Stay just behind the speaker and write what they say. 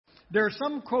There are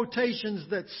some quotations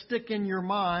that stick in your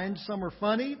mind. Some are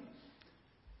funny.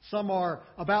 Some are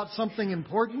about something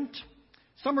important.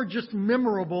 Some are just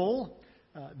memorable.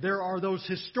 There are those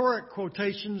historic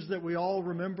quotations that we all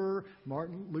remember.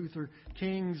 Martin Luther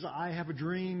King's I Have a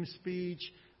Dream speech.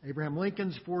 Abraham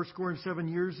Lincoln's 77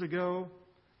 years ago.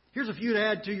 Here's a few to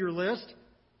add to your list.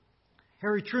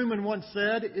 Harry Truman once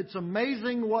said, "It's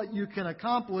amazing what you can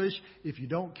accomplish if you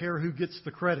don't care who gets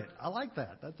the credit." I like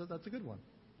that. That's a good one.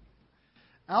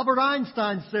 Albert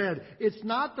Einstein said, "It's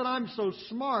not that I'm so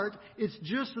smart, it's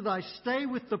just that I stay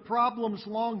with the problems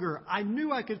longer. I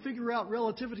knew I could figure out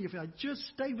relativity if I just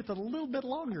stayed with it a little bit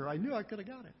longer. I knew I could have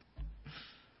got it."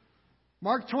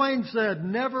 Mark Twain said,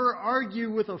 "Never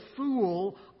argue with a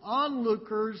fool.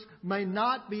 Onlookers may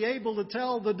not be able to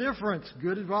tell the difference."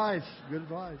 Good advice. Good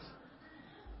advice.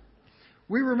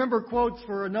 We remember quotes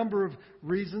for a number of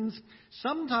reasons.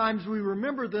 Sometimes we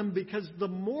remember them because the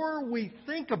more we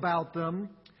think about them,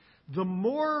 the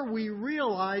more we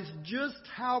realize just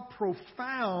how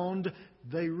profound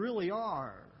they really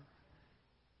are.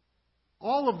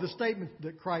 All of the statements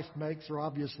that Christ makes are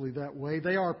obviously that way.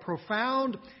 They are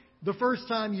profound the first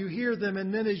time you hear them,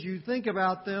 and then as you think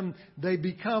about them, they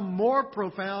become more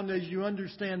profound as you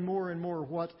understand more and more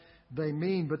what they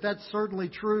mean. But that's certainly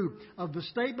true of the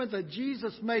statement that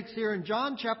Jesus makes here in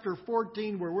John chapter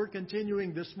 14, where we're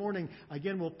continuing this morning.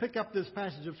 Again, we'll pick up this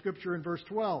passage of Scripture in verse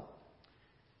 12.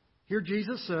 Here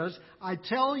Jesus says, "I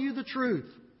tell you the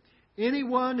truth.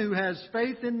 Anyone who has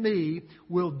faith in me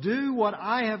will do what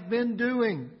I have been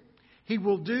doing. He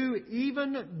will do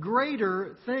even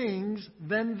greater things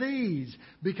than these,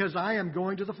 because I am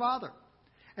going to the Father.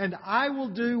 And I will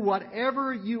do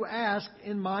whatever you ask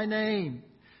in my name,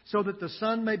 so that the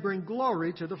Son may bring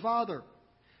glory to the Father.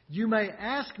 You may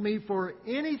ask me for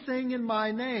anything in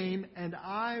my name, and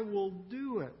I will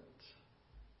do it."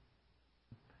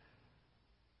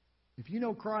 If you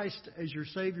know Christ as your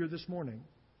Savior this morning,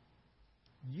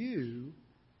 you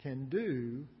can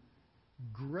do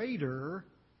greater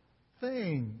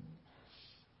things.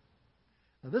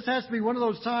 Now, this has to be one of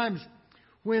those times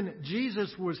when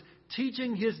Jesus was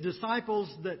teaching His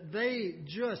disciples that they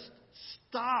just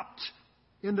stopped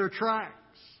in their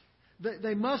tracks.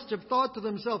 They must have thought to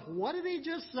themselves, "What did He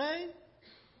just say?"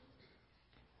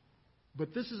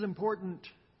 But this is important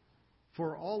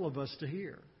for all of us to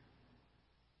hear.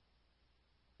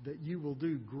 That you will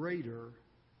do greater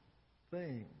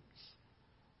things.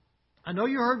 I know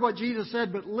you heard what Jesus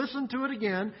said, but listen to it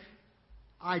again.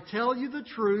 "I tell you the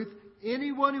truth.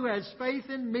 Anyone who has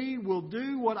faith in me will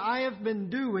do what I have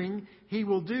been doing. He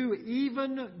will do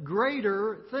even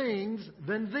greater things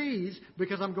than these,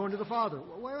 because I'm going to the Father."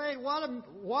 Wait,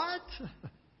 what?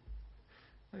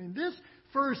 I mean, this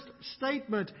first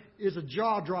statement is a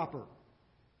jaw-dropper.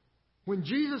 When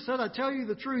Jesus said, "I tell you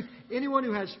the truth, anyone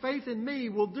who has faith in me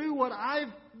will do what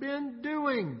I've been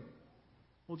doing."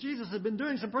 Well, Jesus had been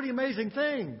doing some pretty amazing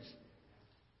things.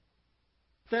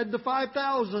 Fed the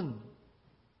 5,000.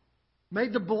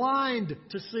 Made the blind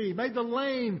to see. Made the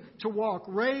lame to walk.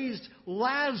 Raised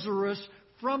Lazarus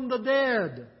from the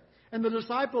dead. And the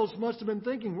disciples must have been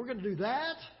thinking, "We're going to do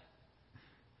that?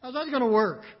 How's that going to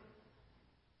work?"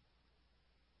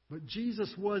 But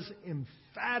Jesus was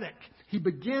emphatic. He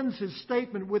begins his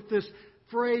statement with this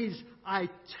phrase, "I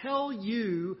tell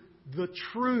you the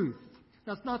truth."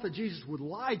 Now, it's not that Jesus would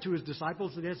lie to His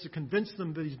disciples, that He has to convince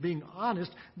them that He's being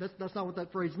honest. That's not what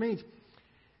that phrase means.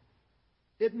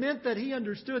 It meant that He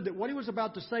understood that what He was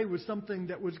about to say was something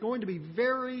that was going to be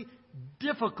very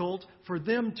difficult for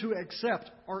them to accept,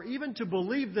 or even to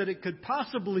believe that it could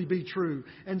possibly be true.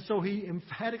 And so He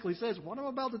emphatically says, "What I'm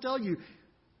about to tell you,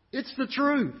 it's the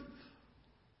truth."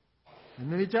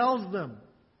 And then He tells them,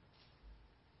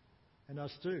 and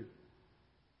us too.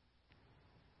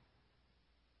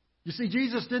 You see,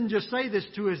 Jesus didn't just say this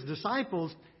to His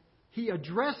disciples. He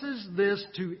addresses this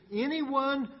to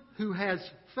anyone who has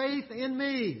faith in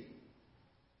me.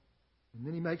 And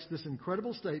then He makes this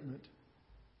incredible statement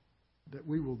that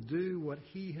we will do what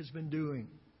He has been doing.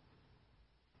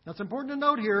 Now, it's important to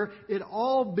note here, it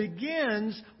all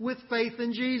begins with faith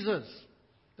in Jesus.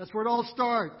 That's where it all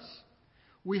starts.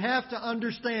 We have to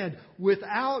understand,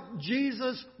 without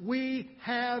Jesus, we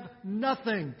have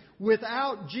nothing.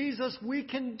 Without Jesus, we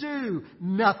can do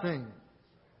nothing.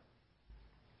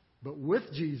 But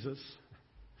with Jesus,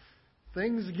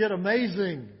 things get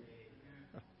amazing.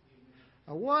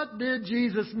 Now, what did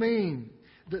Jesus mean?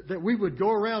 That we would go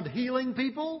around healing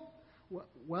people?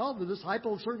 Well, the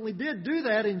disciples certainly did do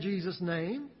that in Jesus'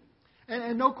 name.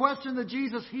 And no question that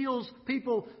Jesus heals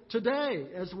people today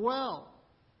as well.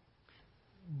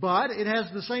 But it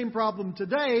has the same problem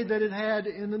today that it had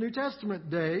in the New Testament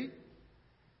day.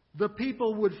 The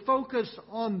people would focus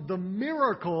on the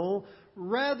miracle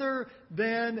rather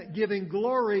than giving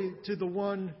glory to the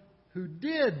one who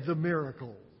did the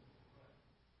miracle.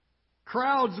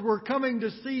 Crowds were coming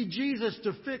to see Jesus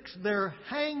to fix their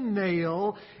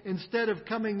hangnail instead of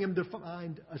coming him to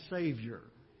find a Savior.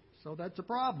 So that's a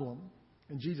problem,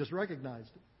 and Jesus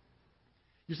recognized it.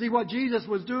 You see, what Jesus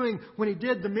was doing when He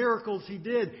did the miracles He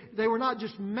did, they were not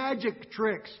just magic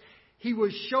tricks. He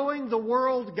was showing the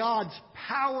world God's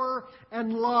power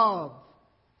and love.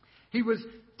 He was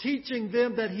teaching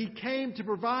them that He came to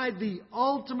provide the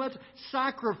ultimate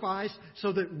sacrifice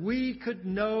so that we could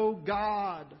know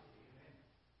God.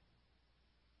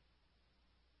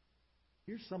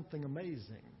 Here's something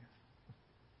amazing.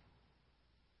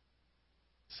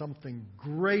 Something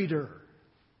greater.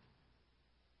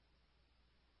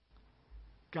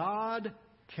 God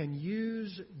can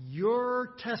use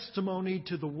your testimony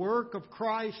to the work of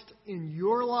Christ in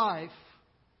your life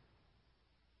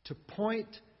to point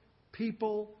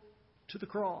people to the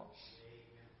cross.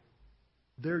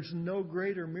 There's no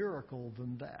greater miracle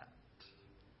than that.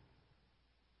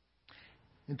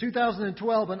 In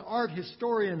 2012, an art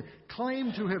historian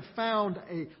claimed to have found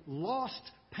a lost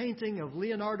painting of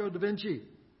Leonardo da Vinci,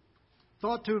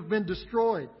 thought to have been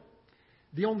destroyed.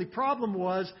 The only problem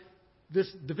was this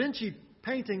Da Vinci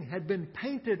painting had been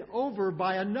painted over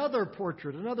by another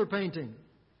portrait, another painting.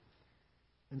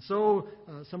 And so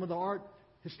some of the art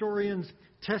historians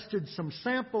tested some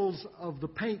samples of the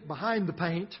paint behind the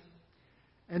paint,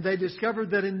 and they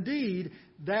discovered that indeed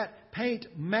that paint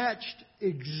matched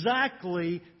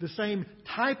exactly the same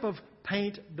type of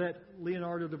paint that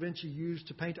Leonardo da Vinci used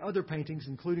to paint other paintings,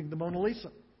 including the Mona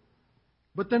Lisa.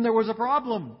 But then there was a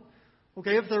problem.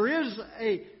 Okay, if there is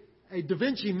a Da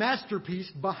Vinci masterpiece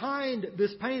behind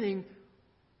this painting,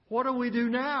 what do we do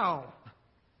now?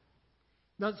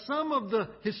 Now, some of the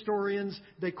historians,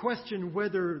 they question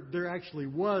whether there actually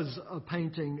was a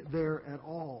painting there at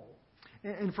all.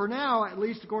 And for now, at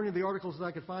least according to the articles that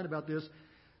I could find about this,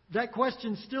 that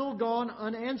question's still gone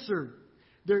unanswered.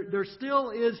 There still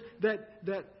is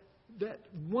that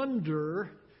wonder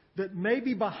that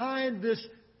maybe behind this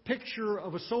picture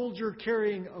of a soldier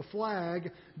carrying a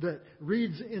flag that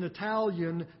reads in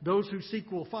Italian, "Those who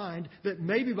seek will find," that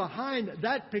maybe behind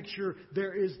that picture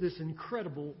there is this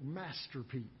incredible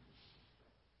masterpiece.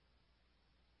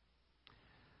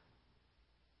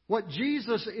 What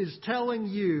Jesus is telling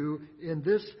you in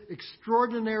this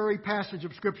extraordinary passage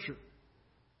of Scripture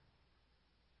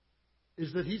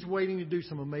is that He's waiting to do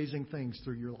some amazing things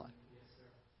through your life.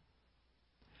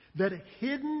 That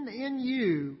hidden in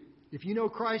you, if you know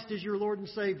Christ as your Lord and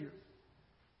Savior,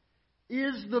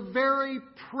 is the very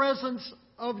presence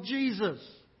of Jesus.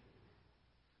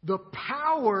 The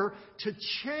power to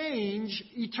change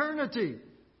eternity.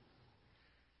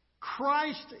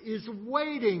 Christ is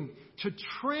waiting to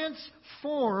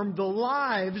transform the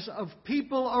lives of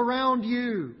people around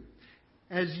you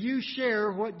as you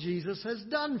share what Jesus has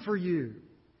done for you.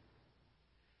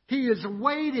 He is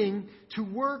waiting to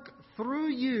work through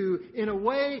you in a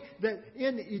way that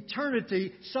in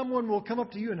eternity someone will come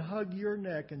up to you and hug your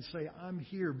neck and say, "I'm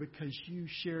here because you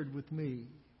shared with me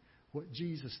what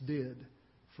Jesus did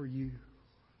for you."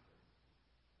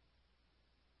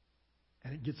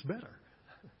 And it gets better.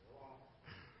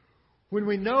 When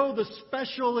we know the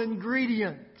special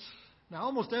ingredient. Now,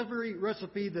 almost every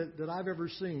recipe that I've ever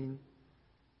seen,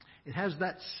 it has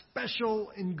that special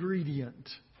ingredient.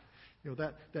 You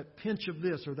know, that pinch of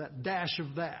this or that dash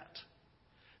of that.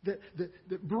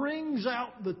 That brings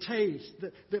out the taste.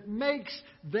 That makes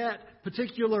that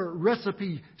particular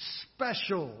recipe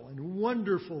special and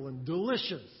wonderful and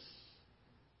delicious.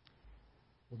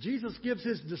 Well, Jesus gives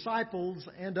His disciples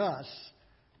and us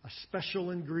a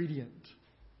special ingredient.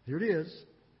 Here it is.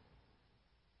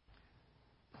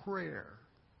 Prayer.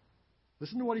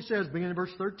 Listen to what He says, beginning in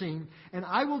verse 13. "And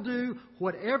I will do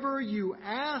whatever you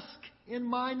ask in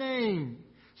my name,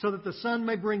 so that the Son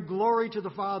may bring glory to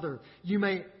the Father. You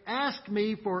may ask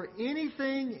me for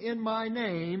anything in my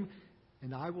name,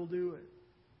 and I will do it."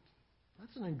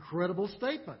 That's an incredible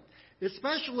statement,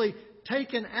 especially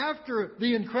taken after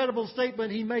the incredible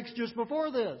statement He makes just before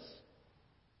this,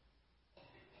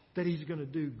 that He's going to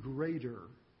do greater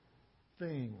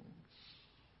things.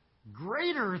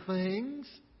 Greater things?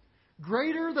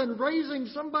 Greater than raising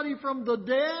somebody from the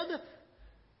dead?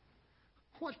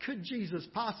 What could Jesus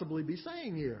possibly be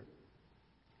saying here?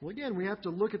 Well, again, we have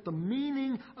to look at the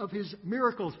meaning of His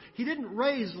miracles. He didn't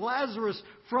raise Lazarus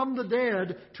from the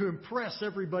dead to impress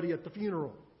everybody at the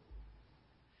funeral.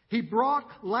 He brought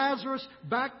Lazarus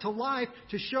back to life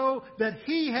to show that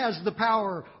He has the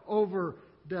power over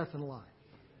death and life.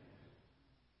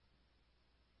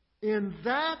 In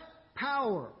that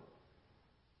power,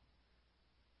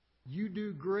 you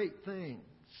do great things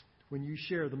when you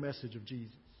share the message of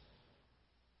Jesus.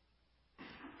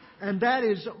 And that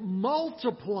is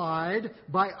multiplied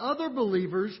by other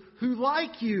believers who,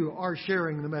 like you, are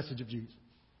sharing the message of Jesus.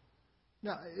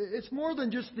 Now, it's more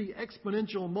than just the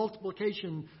exponential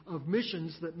multiplication of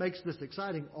missions that makes this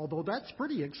exciting, although that's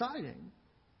pretty exciting.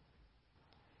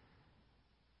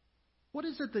 What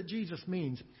is it that Jesus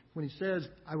means when He says,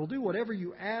 I will do whatever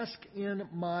you ask in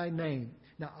my name?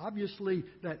 Now, obviously,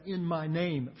 that in my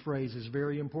name phrase is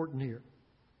very important here.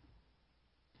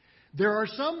 There are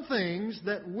some things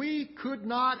that we could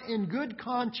not in good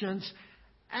conscience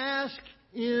ask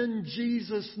in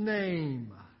Jesus'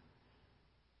 name.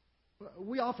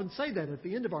 We often say that at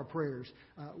the end of our prayers.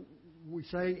 We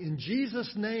say, in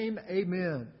Jesus' name,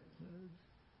 amen.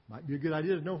 Might be a good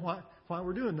idea to know why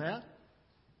we're doing that.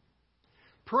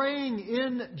 Praying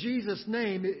in Jesus'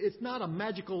 name, it's not a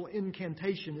magical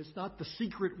incantation. It's not the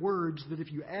secret words that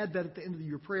if you add that at the end of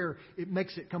your prayer, it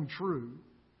makes it come true.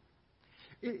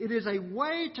 It is a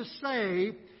way to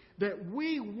say that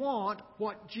we want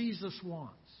what Jesus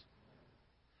wants.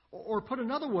 Or put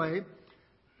another way,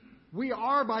 we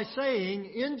are, by saying,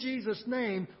 in Jesus'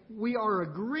 name, we are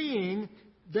agreeing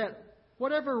that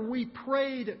whatever we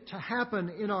prayed to happen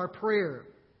in our prayer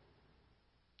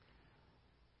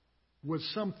was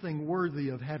something worthy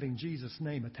of having Jesus'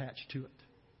 name attached to it.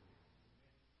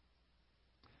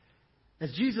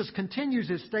 As Jesus continues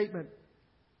His statement,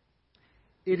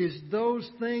 it is those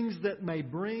things that may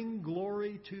bring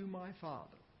glory to my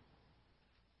Father.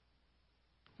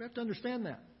 We have to understand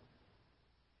that.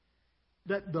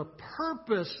 That the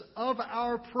purpose of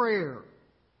our prayer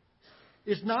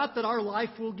is not that our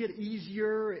life will get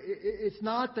easier. It's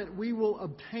not that we will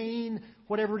obtain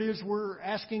whatever it is we're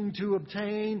asking to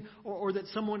obtain, or that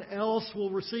someone else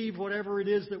will receive whatever it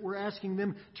is that we're asking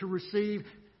them to receive.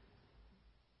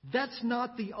 That's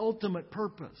not the ultimate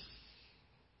purpose.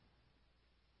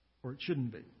 Or it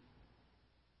shouldn't be.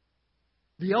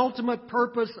 The ultimate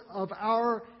purpose of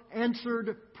our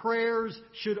answered prayers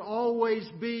should always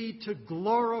be to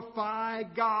glorify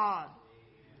God.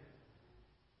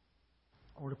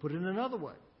 Or to put it another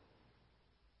way,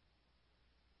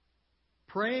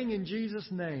 praying in Jesus'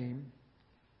 name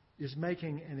is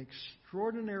making an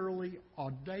extraordinarily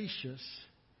audacious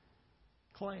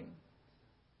claim.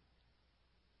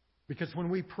 Because when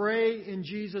we pray in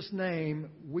Jesus' name,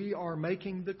 we are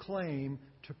making the claim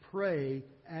to pray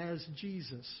as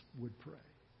Jesus would pray.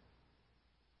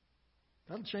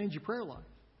 That'll change your prayer life.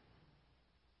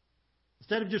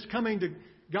 Instead of just coming to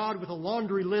God with a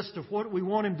laundry list of what we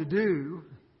want Him to do,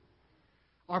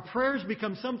 our prayers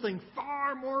become something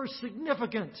far more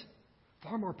significant,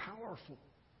 far more powerful.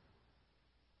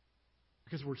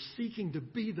 Because we're seeking to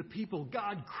be the people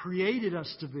God created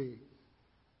us to be.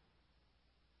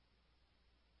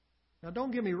 Now,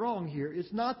 don't get me wrong here.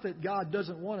 It's not that God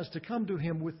doesn't want us to come to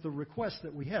Him with the requests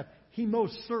that we have. He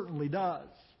most certainly does.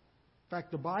 In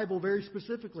fact, the Bible very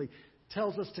specifically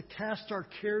tells us to cast our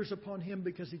cares upon Him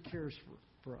because He cares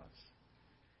for us.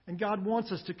 And God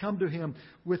wants us to come to Him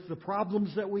with the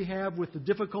problems that we have, with the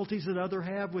difficulties that others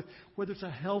have, with whether it's a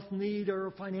health need or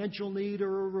a financial need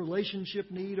or a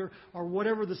relationship need or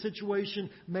whatever the situation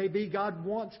may be. God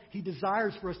wants, He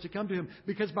desires for us to come to Him.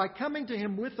 Because by coming to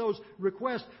Him with those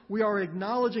requests, we are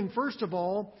acknowledging, first of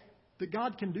all, that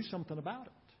God can do something about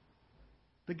it.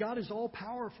 That God is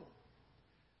all-powerful.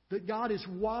 That God is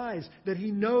wise, that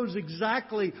He knows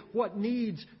exactly what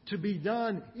needs to be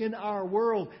done in our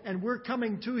world. And we're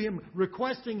coming to Him,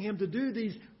 requesting Him to do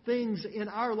these things in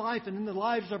our life and in the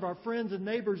lives of our friends and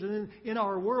neighbors and in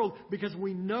our world because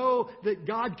we know that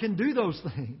God can do those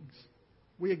things.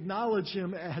 We acknowledge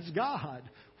Him as God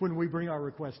when we bring our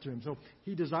request to Him. So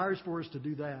He desires for us to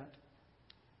do that.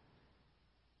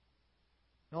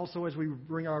 Also, as we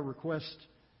bring our request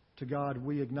to God,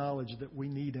 we acknowledge that we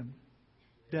need Him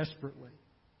desperately.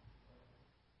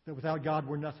 That without God,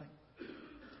 we're nothing.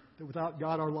 That without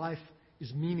God, our life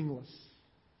is meaningless.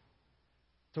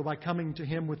 So by coming to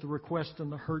Him with the requests and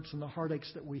the hurts and the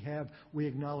heartaches that we have, we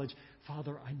acknowledge,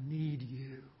 Father, I need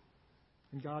You.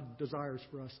 And God desires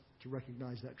for us to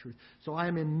recognize that truth. So I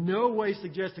am in no way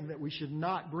suggesting that we should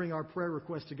not bring our prayer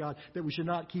requests to God, that we should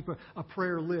not keep a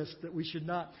prayer list, that we should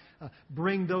not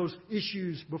bring those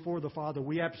issues before the Father.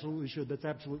 We absolutely should. That's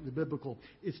absolutely biblical.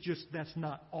 It's just that's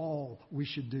not all we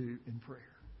should do in prayer.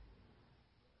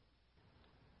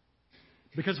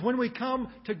 Because when we come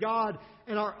to God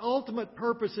and our ultimate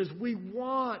purpose is we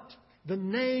want the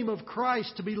name of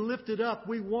Christ to be lifted up.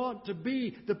 We want to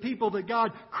be the people that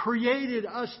God created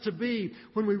us to be.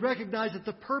 When we recognize that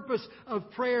the purpose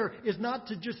of prayer is not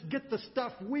to just get the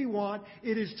stuff we want,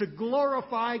 it is to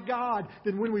glorify God,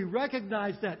 then when we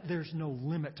recognize that, there's no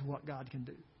limit to what God can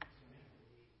do.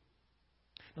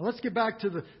 Now let's get back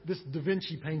to this Da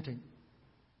Vinci painting.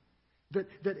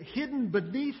 That hidden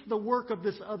beneath the work of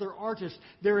this other artist,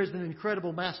 there is an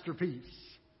incredible masterpiece.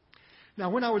 Now,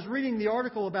 when I was reading the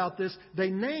article about this, they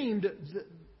named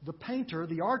the painter,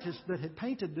 the artist that had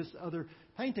painted this other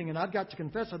painting, and I've got to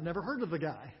confess I've never heard of the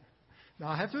guy. Now,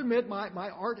 I have to admit my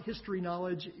art history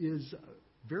knowledge is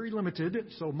very limited,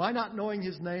 so my not knowing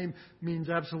his name means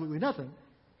absolutely nothing.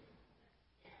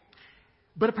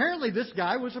 But apparently this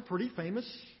guy was a pretty famous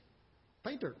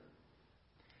painter.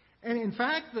 And in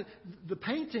fact, the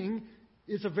painting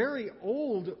is a very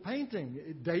old painting.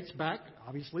 It dates back,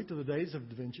 obviously, to the days of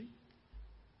Da Vinci.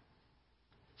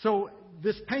 So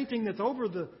this painting that's over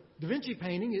the Da Vinci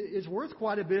painting is worth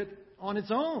quite a bit on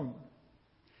its own.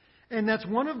 And that's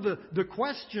one of the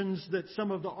questions that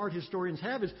some of the art historians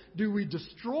have is, do we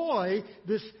destroy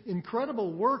this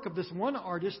incredible work of this one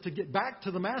artist to get back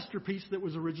to the masterpiece that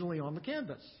was originally on the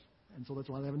canvas? And so that's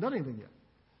why they haven't done anything yet.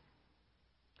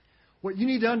 What you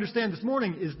need to understand this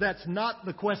morning is that's not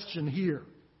the question here.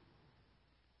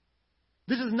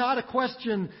 This is not a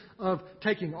question of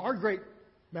taking our great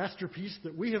masterpiece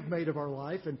that we have made of our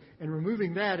life and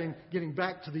removing that and getting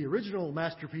back to the original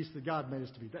masterpiece that God made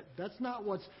us to be. That's not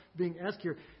what's being asked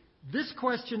here. This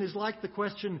question is like the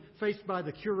question faced by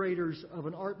the curators of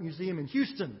an art museum in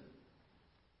Houston,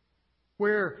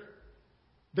 where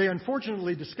they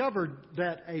unfortunately discovered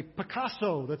that a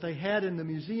Picasso that they had in the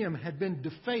museum had been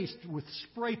defaced with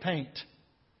spray paint.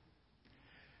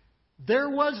 There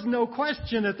was no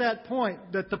question at that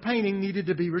point that the painting needed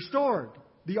to be restored.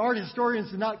 The art historians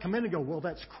did not come in and go, well,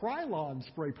 that's Krylon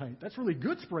spray paint. That's really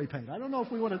good spray paint. I don't know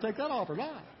if we want to take that off or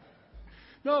not.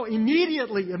 No,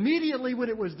 immediately when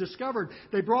it was discovered,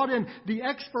 they brought in the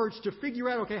experts to figure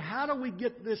out, okay, how do we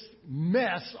get this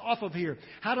mess off of here?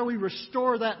 How do we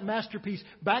restore that masterpiece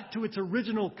back to its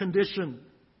original condition?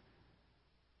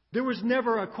 There was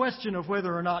never a question of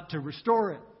whether or not to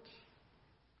restore it.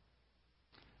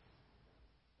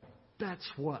 That's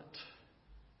what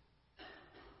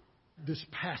this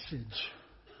passage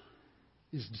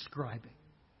is describing.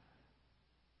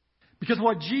 Because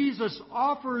what Jesus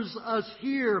offers us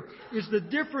here is the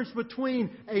difference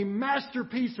between a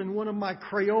masterpiece and one of my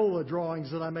Crayola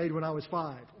drawings that I made when I was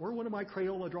 5, or one of my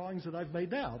Crayola drawings that I've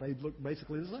made now. They look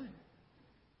basically the same.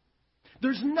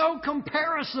 There's no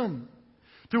comparison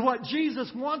to what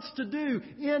Jesus wants to do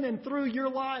in and through your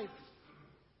life.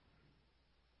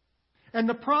 And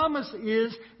the promise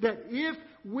is that if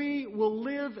we will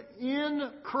live in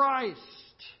Christ,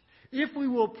 if we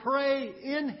will pray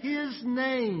in His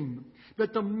name,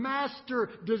 that the master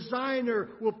designer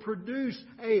will produce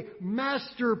a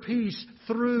masterpiece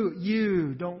through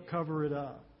you. Don't cover it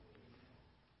up.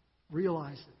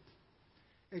 Realize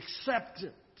it. Accept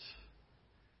it.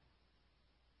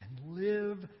 And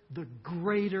live the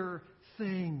greater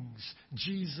things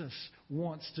Jesus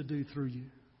wants to do through you.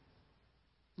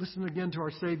 Listen again to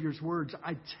our Savior's words.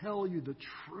 I tell you the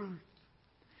truth.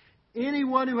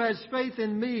 Anyone who has faith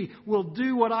in me will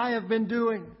do what I have been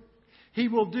doing. He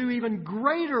will do even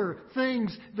greater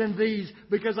things than these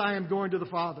because I am going to the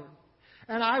Father.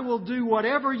 And I will do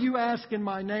whatever you ask in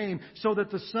my name so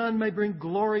that the Son may bring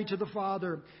glory to the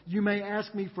Father. You may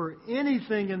ask me for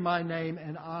anything in my name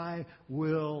and I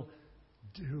will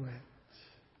do it.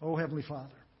 Oh, Heavenly Father,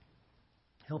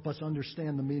 help us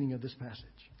understand the meaning of this passage.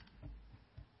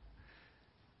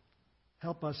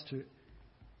 Help us to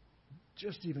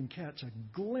just even catch a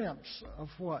glimpse of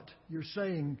what you're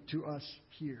saying to us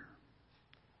here.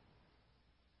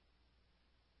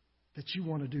 That you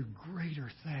want to do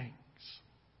greater things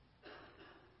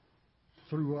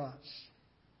through us.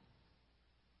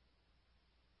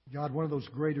 God, one of those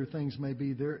greater things may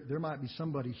be there might be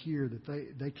somebody here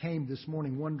that they came this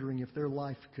morning wondering if their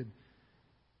life could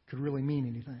really mean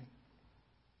anything.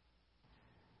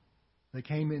 They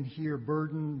came in here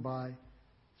burdened by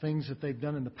things that they've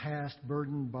done in the past,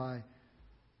 burdened by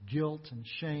guilt and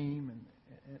shame,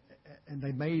 and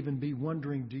they may even be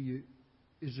wondering,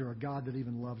 is there a God that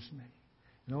even loves me?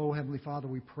 And oh, Heavenly Father,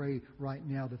 we pray right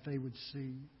now that they would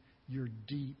see your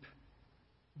deep,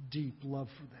 deep love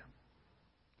for them.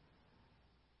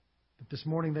 That this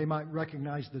morning they might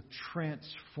recognize the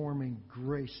transforming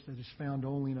grace that is found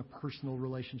only in a personal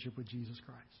relationship with Jesus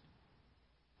Christ.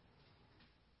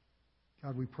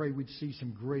 God, we pray we'd see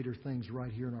some greater things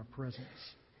right here in our presence.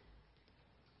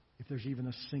 If there's even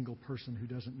a single person who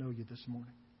doesn't know you this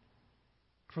morning.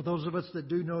 For those of us that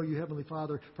do know you, Heavenly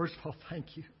Father, first of all,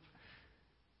 thank you.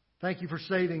 Thank you for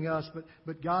saving us,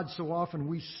 but God, so often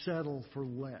we settle for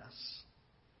less.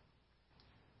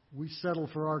 We settle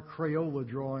for our Crayola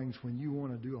drawings when you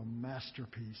want to do a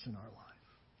masterpiece in our life.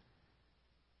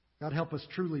 God, help us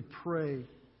truly pray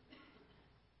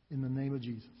in the name of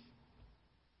Jesus.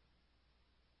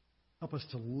 Help us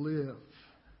to live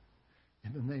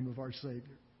in the name of our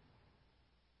Savior.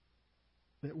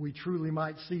 That we truly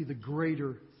might see the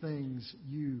greater things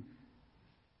you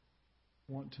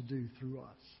want to do through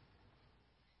us.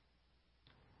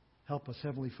 Help us,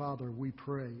 Heavenly Father, we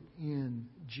pray in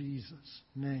Jesus'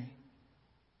 name.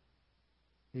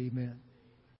 Amen.